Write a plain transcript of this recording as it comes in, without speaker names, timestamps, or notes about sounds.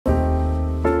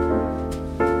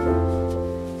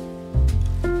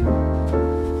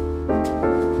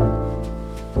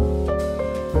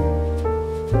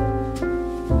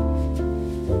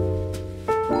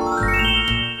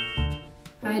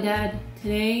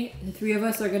Today, the three of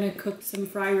us are gonna cook some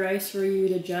fried rice for you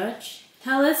to judge.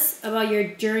 Tell us about your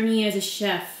journey as a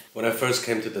chef. When I first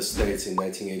came to the States in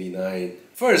 1989,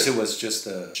 first it was just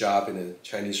a job in a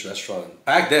Chinese restaurant.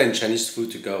 Back then, Chinese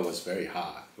food to go was very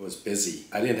hot. It was busy.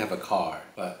 I didn't have a car,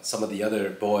 but some of the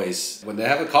other boys, when they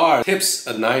have a car, tips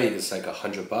a night is like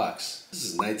 $100. This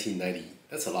is 1990.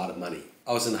 That's a lot of money.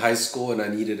 I was in high school and I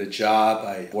needed a job.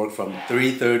 I worked from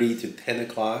 3:30 to 10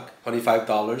 o'clock,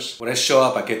 $25. When I show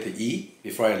up, I get to eat.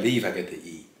 Before I leave, I get to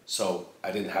eat. So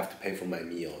I didn't have to pay for my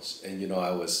meals. And you know,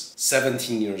 I was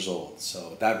 17 years old.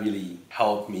 So that really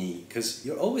helped me because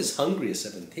you're always hungry at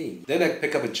 17. Then I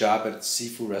picked up a job at a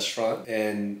seafood restaurant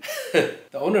and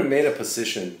the owner made a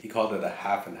position. He called it a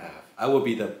half and half. I would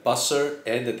be the busser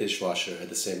and the dishwasher at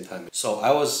the same time. So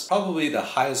I was probably the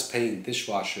highest paying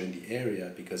dishwasher in the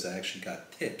area because I actually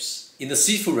got tips. In the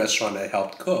seafood restaurant, I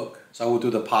helped cook. So I would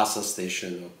do the pasta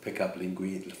station, or pick up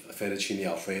linguine, fettuccine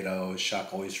alfredo,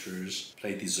 shark oysters,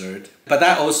 play dessert. But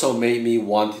that also made me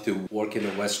want to work in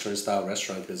a Western style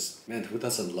restaurant because, man, who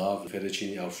doesn't love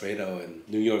fettuccine alfredo and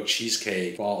New York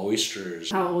cheesecake, raw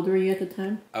oysters? How old were you at the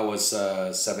time? I was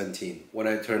 17. When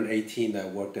I turned 18, I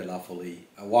worked at La Folie.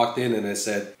 I walked in and I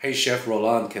said, "Hey, Chef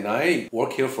Roland, can I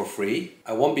work here for free?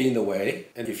 I won't be in the way.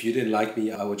 And if you didn't like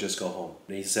me, I would just go home."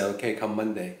 And he said, "Okay, come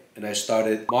Monday." And I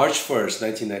started March 1st,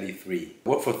 1993.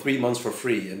 Worked for 3 months for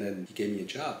free and then he gave me a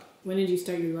job. When did you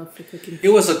start your love for cooking?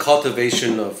 It was a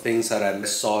cultivation of things that I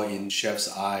saw in chefs'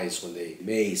 eyes when they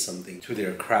made something to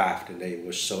their craft and they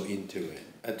were so into it.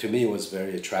 And to me, it was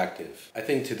very attractive. I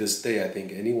think to this day, I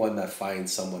think anyone that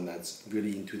finds someone that's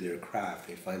really into their craft,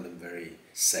 they find them very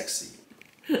sexy.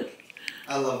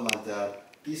 I love my dad.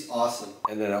 He's awesome.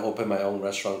 And then I opened my own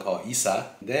restaurant called Isa.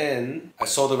 Then I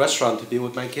sold the restaurant to be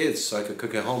with my kids so I could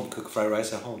cook at home, cook fried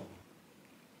rice at home.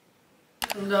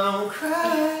 Don't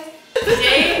cry.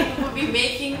 Today we'll be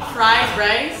making fried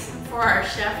rice for our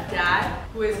chef dad,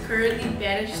 who is currently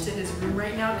banished to his room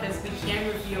right now because we can't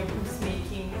reveal who's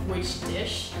making which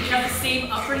dish. We have the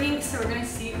same upbringing, so we're gonna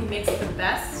see who makes the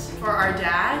best for our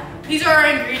dad. These are our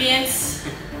ingredients.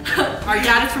 Our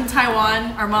dad is from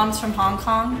Taiwan, our mom's from Hong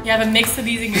Kong. You have a mix of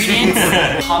these ingredients.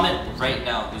 Comment right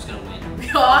now who's gonna win. We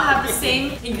all have the same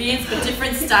ingredients but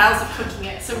different styles of cooking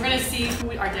it. So we're gonna see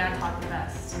who our dad taught the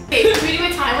best. Okay, can we do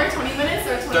a timer? 20 minutes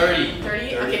or 20? 30.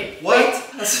 30? Okay. What? Wait.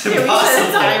 That's Can we set a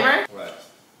impossible. timer? Right.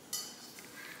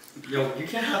 Yo, you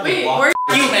can't have Wait, the walk. where's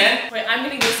You, man! Wait, I'm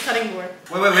getting this cutting board.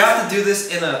 Wait, we have to do this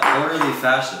in an orderly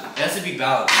fashion. It has to be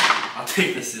balanced. I'll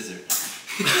take the scissor.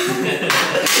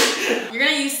 You're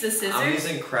gonna use the scissors? I'm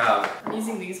using crab. I'm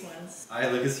using these ones.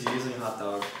 Lucas, you're using hot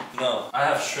dog. No, I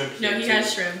have shrimp here No, he too.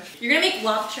 has shrimp. You're gonna make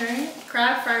lap churn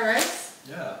crab fried rice?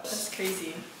 Yeah. That's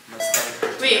crazy. That's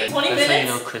not Wait, 20 That's how you know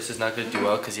minutes? Chris is not gonna do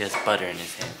well because he has butter in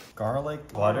his hand. Garlic,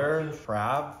 butter,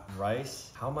 crab, rice.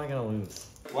 How am I gonna lose?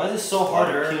 Why is it so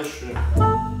hard to peel shrimp?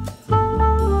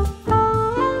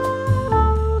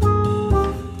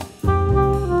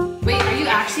 Wait, are you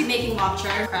actually making lap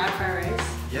churn crab fried rice?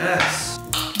 Yes.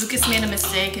 Lucas made a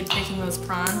mistake in picking those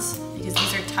prawns because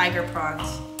these are tiger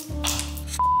prawns.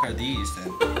 Are these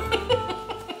then?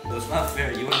 That's not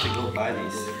fair. You went to go buy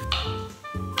these.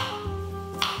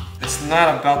 It's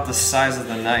not about the size of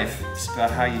the knife. It's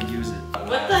about how you use it.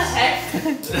 What the heck?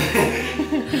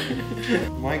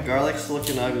 My garlic's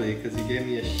looking ugly because he gave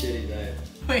me a shitty knife.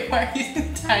 Wait, why are you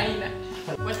using tiny knife?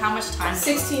 With how much time?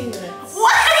 16 minutes.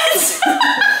 What?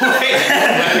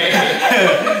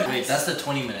 Wait, that's the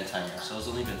 20-minute timer, so it's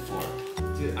only been 4.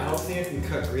 Dude, I don't think I can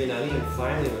cut green onion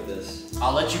finally with this.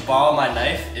 I'll let you borrow my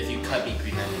knife if you cut me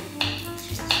green onion.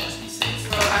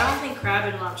 Bro, I don't think crab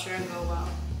and lap churn go well.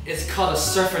 It's called a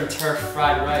surf and turf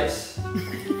fried rice. I'm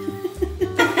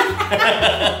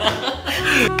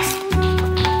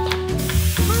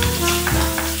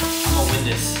gonna win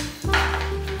this.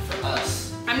 For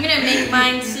us. I'm gonna make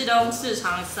mine 市东市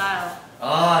场 style.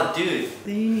 Ah, dude.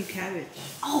 Then you need cabbage.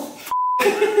 Oh,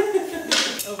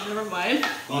 never mind.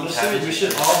 Honestly, we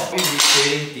should all be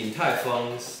recreating Din Tai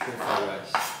Feng's fried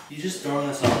rice. You just throwing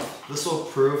this off? This will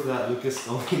prove that Lucas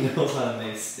only knows how to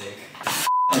make steak.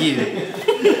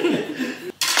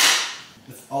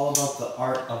 It's all about the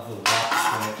art of the wok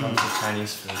when it comes to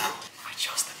Chinese food. I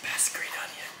chose the best green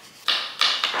onion.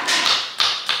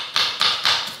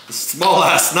 The small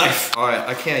ass knife. Alright,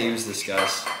 I can't use this,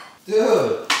 guys.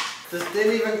 Dude, this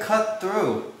didn't even cut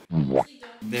through.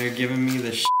 They're giving me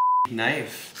the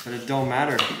knife, but it don't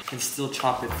matter. I can still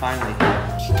chop it finely.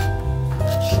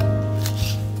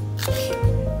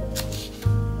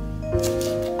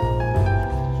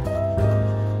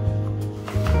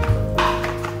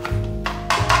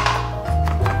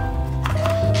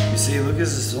 You see,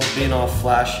 Lucas is being all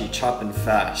flashy, chopping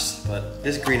fast, but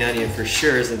this green onion for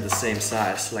sure isn't the same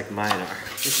size like mine are.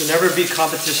 There should never be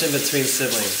competition between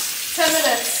siblings. 10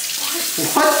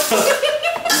 minutes.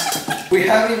 What? We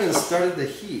haven't even started the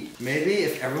heat. Maybe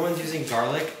if everyone's using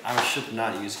garlic, I should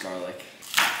not use garlic.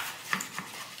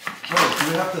 Oh, do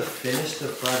we have to finish the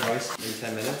fried rice in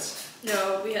 10 minutes?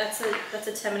 No, that's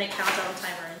a 10-minute countdown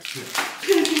timer.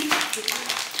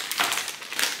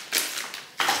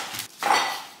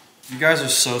 You guys are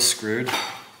so screwed.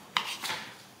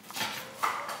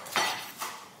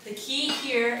 The key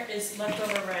here is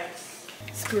leftover rice.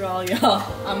 Screw all y'all.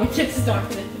 I'm gonna get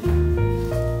started.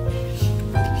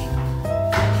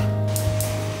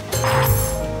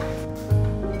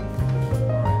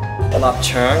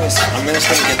 Lapchung is, I'm just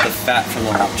gonna get the fat from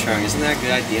the lapchung. Isn't that a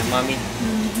good idea, mommy?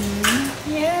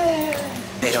 Yeah.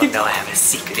 They don't know I have a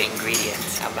secret ingredient.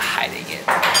 I'm hiding it.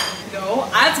 No,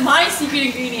 that's my secret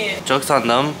ingredient. Joke's on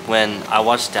them, when I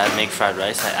watched Dad make fried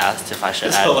rice, I asked if I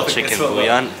should add chicken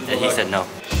bouillon, and he said no.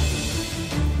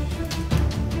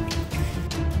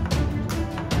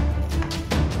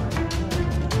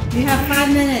 You have 5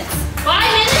 minutes.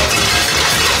 5 minutes?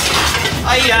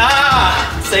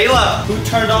 Ayah! Sayla, who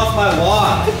turned off my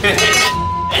wok? They're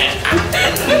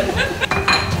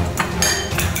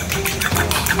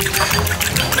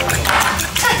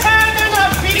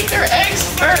not beating their eggs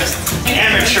first.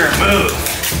 Amateur move.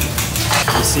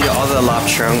 You see all the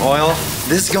lapchung oil?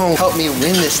 This is gonna help me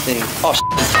win this thing. Oh,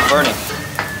 it's burning.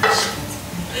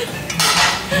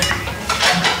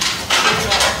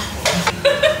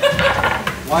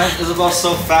 Why is Isabel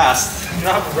so fast?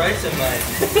 Not rice in mine.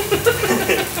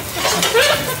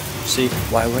 See,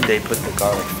 why would they put the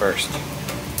garlic first?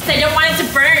 I don't want it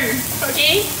to burn,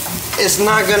 okay? It's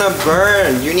not gonna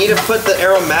burn. You need to put the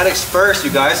aromatics first, you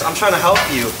guys. I'm trying to help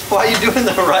you. Why are you doing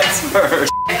the rice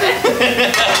first?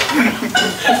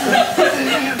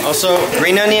 Also,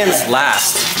 green onions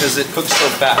last because it cooks so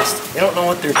fast. They don't know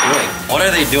what they're doing. What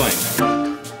are they doing?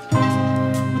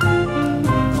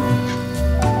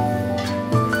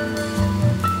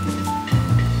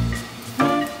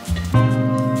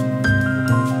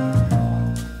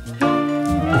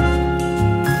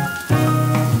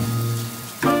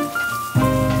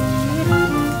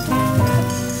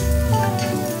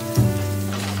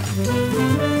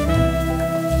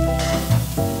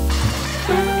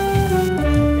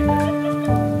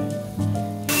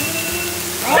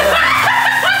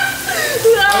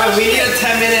 We need a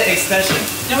 10-minute extension.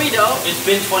 No, we don't. It's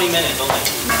been 20 minutes only.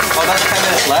 Oh, that's 10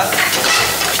 minutes left?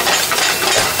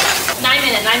 9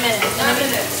 minutes, 9 minutes, 9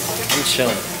 minutes. I'm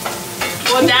chilling.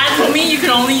 Well, Dad told me you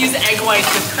can only use egg whites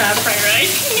with crab fried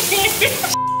rice.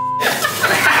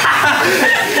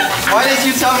 Why did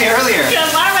you tell me earlier?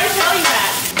 Because why am I telling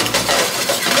that?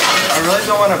 I really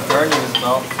don't want to burn you,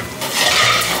 Isabel.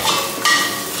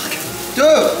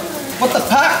 Dude, what the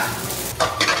pack?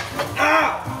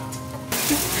 Ah!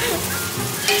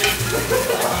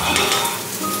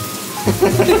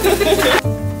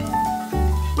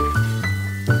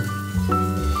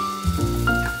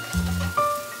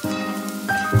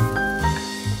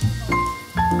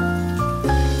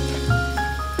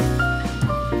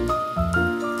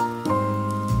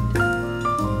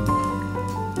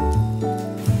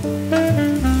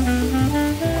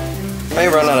 I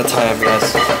run out of time,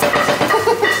 guys.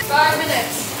 5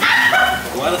 minutes.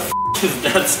 Why the f is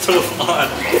that stove on?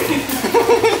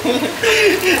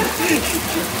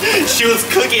 She was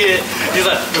cooking it. He's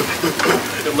like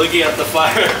looking at the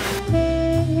fire.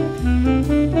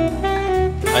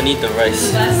 I need the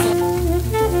rice.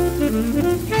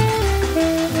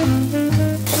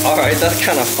 Alright, that's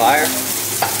kind of fire.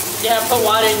 Yeah, put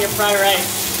water in your fried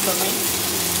rice.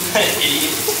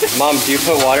 Idiot. Mom, do you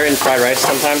put water in fried rice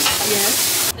sometimes?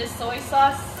 Yes. This soy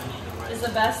sauce is the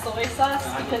best soy sauce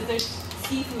because there's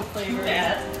seafood flavor.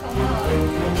 Yeah.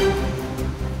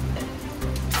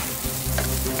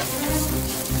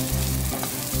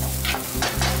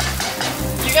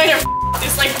 You guys are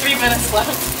there's like 3 minutes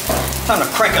left. Time to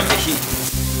crank up the heat.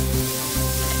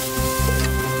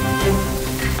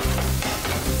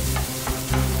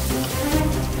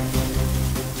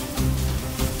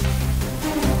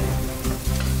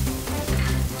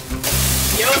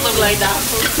 You don't look like that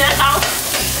now.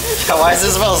 Yeah, why is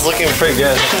Isabel's looking pretty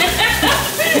good?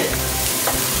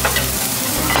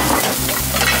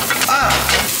 Ah!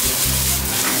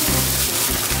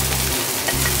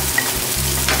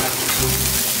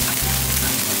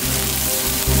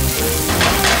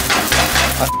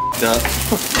 I f***ed up.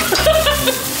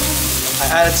 I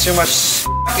added too much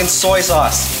fucking soy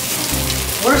sauce.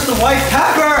 Where's the white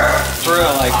pepper? For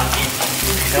real, like,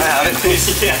 can I have it,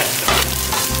 please? Yeah.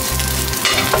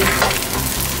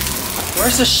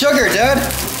 Where's the sugar, dude?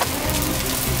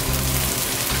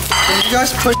 Can you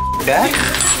guys push back?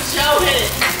 Show it.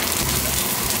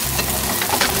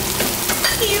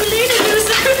 You little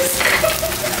losers.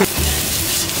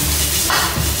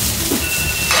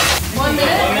 1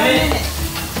 minute. 1 minute.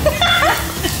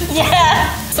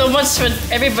 Yeah. So much for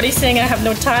everybody saying I have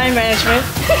no time management.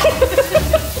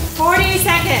 40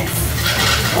 seconds.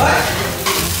 What?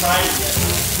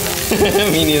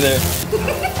 Me neither.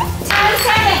 10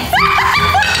 seconds.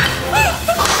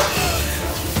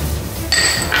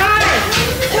 5,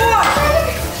 4,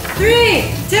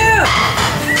 3, 2,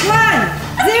 1,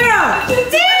 0.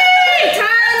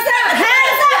 Time's up.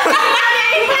 Hands up.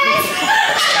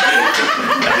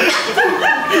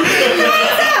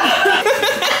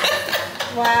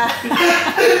 Wow.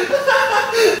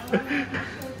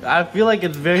 I feel like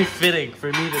it's very fitting for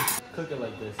me to cook it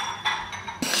like this.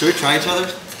 Should we try each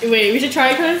other? Wait, we should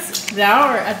try this now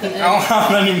or at the end? I don't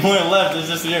have any more left. It's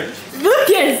just here.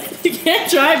 Lucas, you can't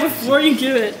try before you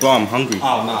give it. Bro, I'm hungry.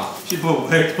 Oh no. She put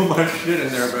way too much shit in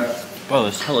there, bro. Bro,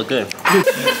 it's hella good.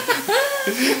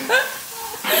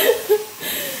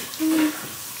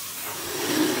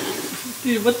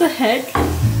 Dude, what the heck?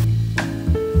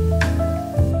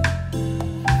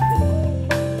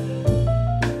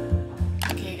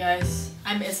 Okay guys,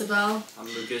 I'm Isabel. I'm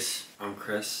Lucas. I'm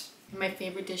Chris. My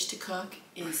favorite dish to cook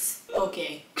is poke.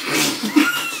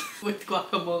 With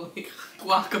guacamole.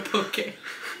 Guacapoke.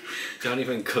 Don't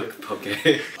even cook poke.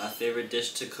 My favorite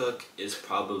dish to cook is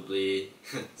probably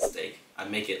steak. I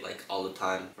make it like all the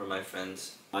time for my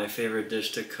friends. My favorite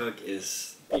dish to cook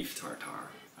is beef tartare.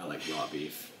 I like raw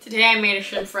beef. Today I made a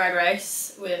shrimp fried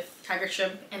rice with tiger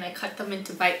shrimp and I cut them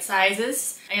into bite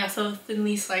sizes. I also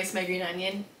thinly sliced my green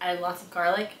onion, added lots of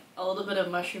garlic, a little bit of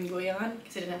mushroom bouillon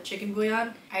because I didn't have chicken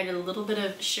bouillon. I added a little bit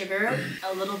of sugar,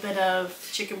 a little bit of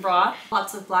chicken broth,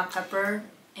 lots of black pepper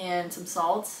and some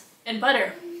salt, and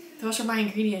butter. Those are my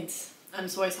ingredients.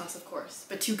 And soy sauce, of course,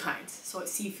 but two kinds,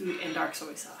 seafood and dark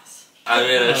soy sauce. I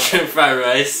made a shrimp fried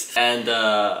rice, and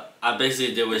I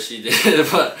basically did what she did,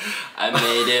 but I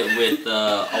made it with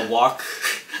a wok,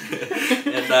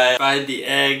 and I fried the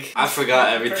egg. I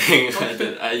forgot everything I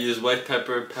did. I used white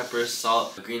pepper,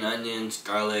 salt, green onions,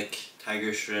 garlic,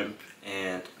 tiger shrimp,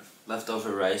 and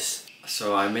leftover rice.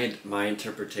 So I made my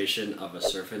interpretation of a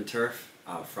surf and turf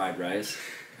fried rice.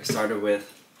 I started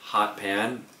with hot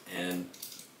pan and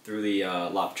threw the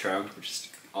lap chang, which is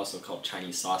also called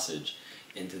Chinese sausage,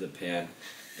 into the pan,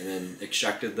 and then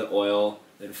extracted the oil,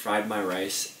 then fried my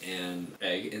rice and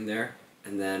egg in there,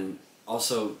 and then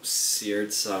also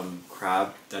seared some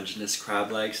crab, Dungeness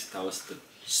crab legs. That was the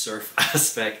surf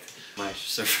aspect. My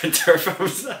surf and turf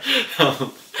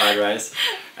fried rice,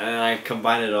 and then I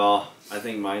combined it all. I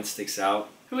think mine sticks out.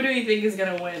 Who do you think is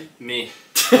gonna win? Me.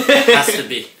 Has to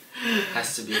be.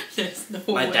 Has to be. There's no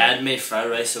My way. dad made fried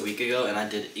rice a week ago and I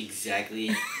did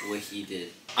exactly what he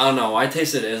did. I don't know, I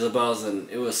tasted Isabel's and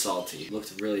it was salty. It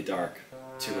looked really dark.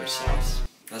 Too much sauce.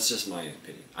 That's just my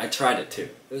opinion. I tried it too.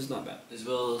 It was not bad.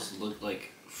 Isabel's looked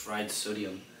like fried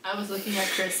sodium. I was looking at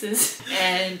Chris's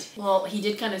and, well, he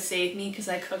did kind of save me because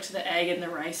I cooked the egg and the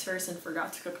rice first and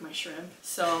forgot to cook my shrimp.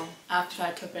 So after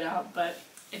I took it out, but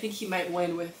I think he might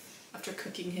win with after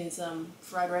cooking his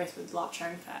fried rice with lap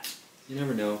chang fat. You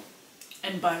never know.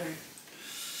 And butter.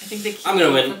 I think the key I'm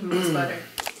gonna win. is butter.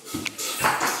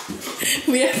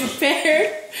 We have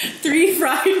prepared 3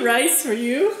 fried rice for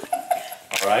you.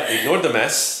 Alright, ignore the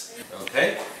mess.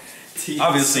 Okay.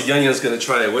 Obviously, Young's gonna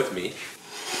try it with me.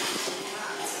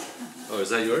 Oh, is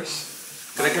that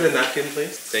yours? Can I get a napkin,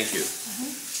 please? Thank you.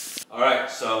 Alright,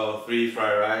 so 3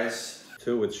 fried rice,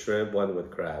 2 with shrimp, 1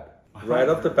 with crab. Right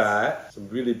off the bat, some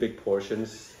really big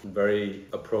portions, very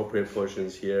appropriate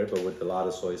portions here, but with a lot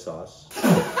of soy sauce.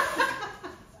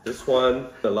 This one,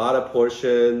 a lot of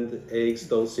portion, eggs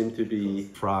don't seem to be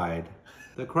fried.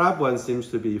 The crab one seems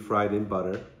to be fried in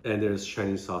butter, and there's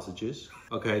Chinese sausages.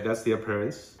 Okay, that's the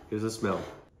appearance. Here's the smell.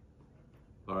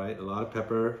 All right, a lot of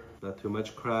pepper, not too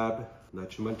much crab,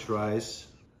 not too much rice.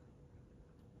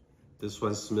 This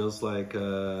one smells like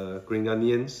green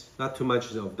onions. Not too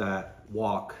much of that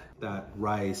wok, that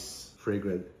rice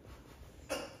fragrant.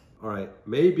 All right,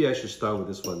 maybe I should start with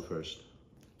this one first.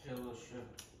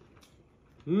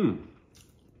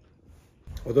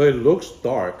 Although it looks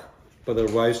dark, but the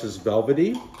rice is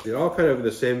velvety. They're all kind of in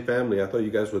the same family. I thought you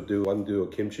guys would do, one do a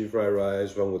kimchi fried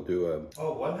rice, one would do a...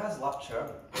 Oh, one has lap chang.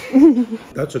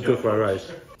 That's a good fried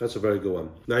rice. That's a very good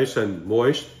one. Nice and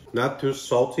moist, not too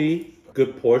salty,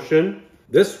 good portion.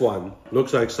 This one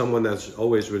looks like someone that's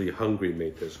always really hungry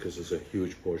made this because it's a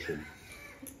huge portion.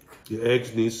 The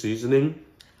eggs need seasoning.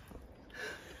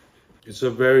 It's a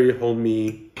very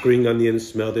homey green onion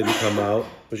smell didn't come out.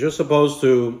 But you're supposed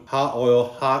to hot oil,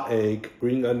 hot egg,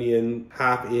 green onion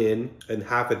half in and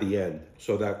half at the end.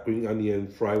 So that green onion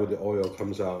fried with the oil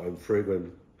comes out and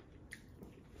fragrant.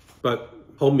 But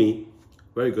homey,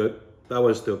 very good. That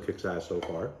one still kicks ass so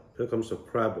far. Here comes the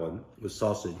crab one with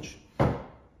sausage.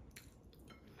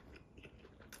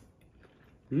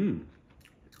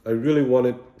 I really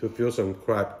wanted to feel some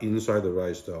crab inside the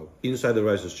rice though. Inside the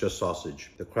rice is just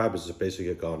sausage. The crab is basically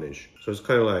a garnish. So it's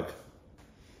kind of like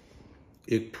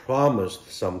it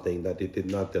promised something that it did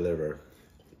not deliver.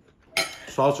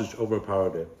 Sausage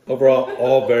overpowered it. Overall,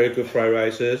 all very good fried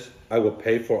rices. I would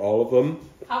pay for all of them.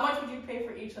 How much would you pay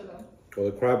for each of them? Well,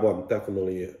 the crab one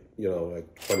definitely, you know,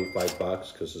 like 25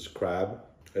 bucks because it's crab.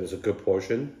 And it's a good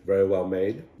portion, very well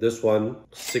made. This one,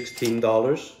 $16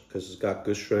 because it's got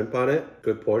good shrimp on it,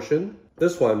 good portion.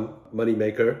 This one, money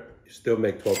maker, you still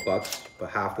make 12 bucks, but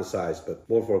half the size, but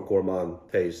more for a gourmand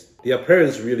taste. The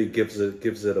appearance really gives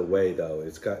it away though.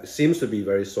 It seems to be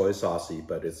very soy saucy,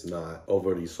 but it's not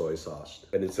overly soy sauced.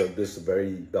 And it's this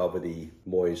very velvety,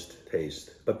 moist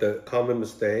taste. But the common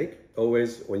mistake,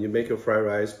 always when you make your fried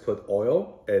rice, put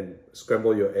oil and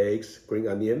scramble your eggs, green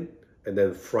onion, and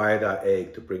then fry that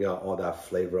egg to bring out all that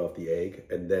flavor of the egg,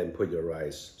 and then put your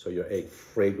rice. So your egg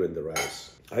fragrant the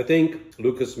rice. I think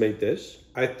Lucas made this.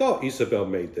 I thought Isabel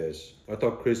made this. I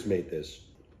thought Chris made this.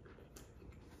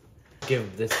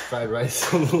 Give this fried rice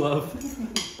some love.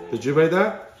 Did you make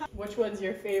that? Which one's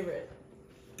your favorite?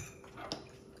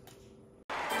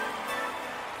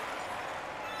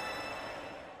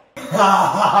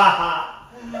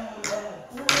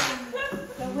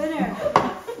 The winner.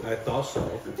 I thought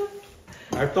so.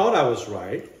 I thought I was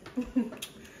right.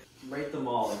 Rate them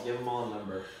all. Give them all a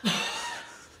number.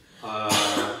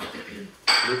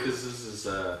 Lucas's is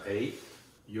 8.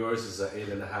 Yours is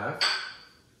 8.5.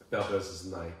 Belga's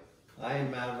is 9. I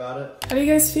ain't mad about it. How do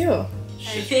you guys feel?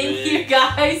 I It's think rigged. you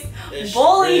guys It's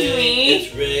bullied rigged. me.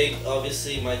 It's rigged.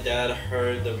 Obviously, my dad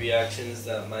heard the reactions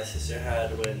that my sister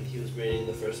had when he was rating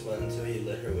the first one, so he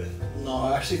let her win. No,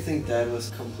 I actually think Dad was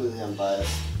completely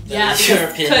unbiased. Yeah, That's your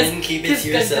opinion. Keep it to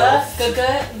yourself.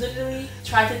 Gaga literally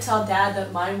tried to tell Dad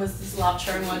that mine was this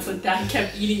lobster one, so Dad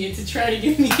kept eating it to try to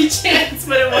give me a chance,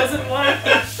 but it wasn't one.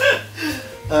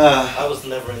 I was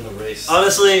never in the race.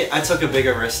 Honestly, I took a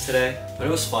bigger risk today, but it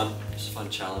was fun. It was a fun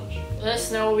challenge. Let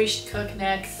us know what we should cook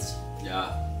next.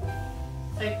 Yeah.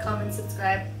 Like, comment,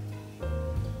 subscribe.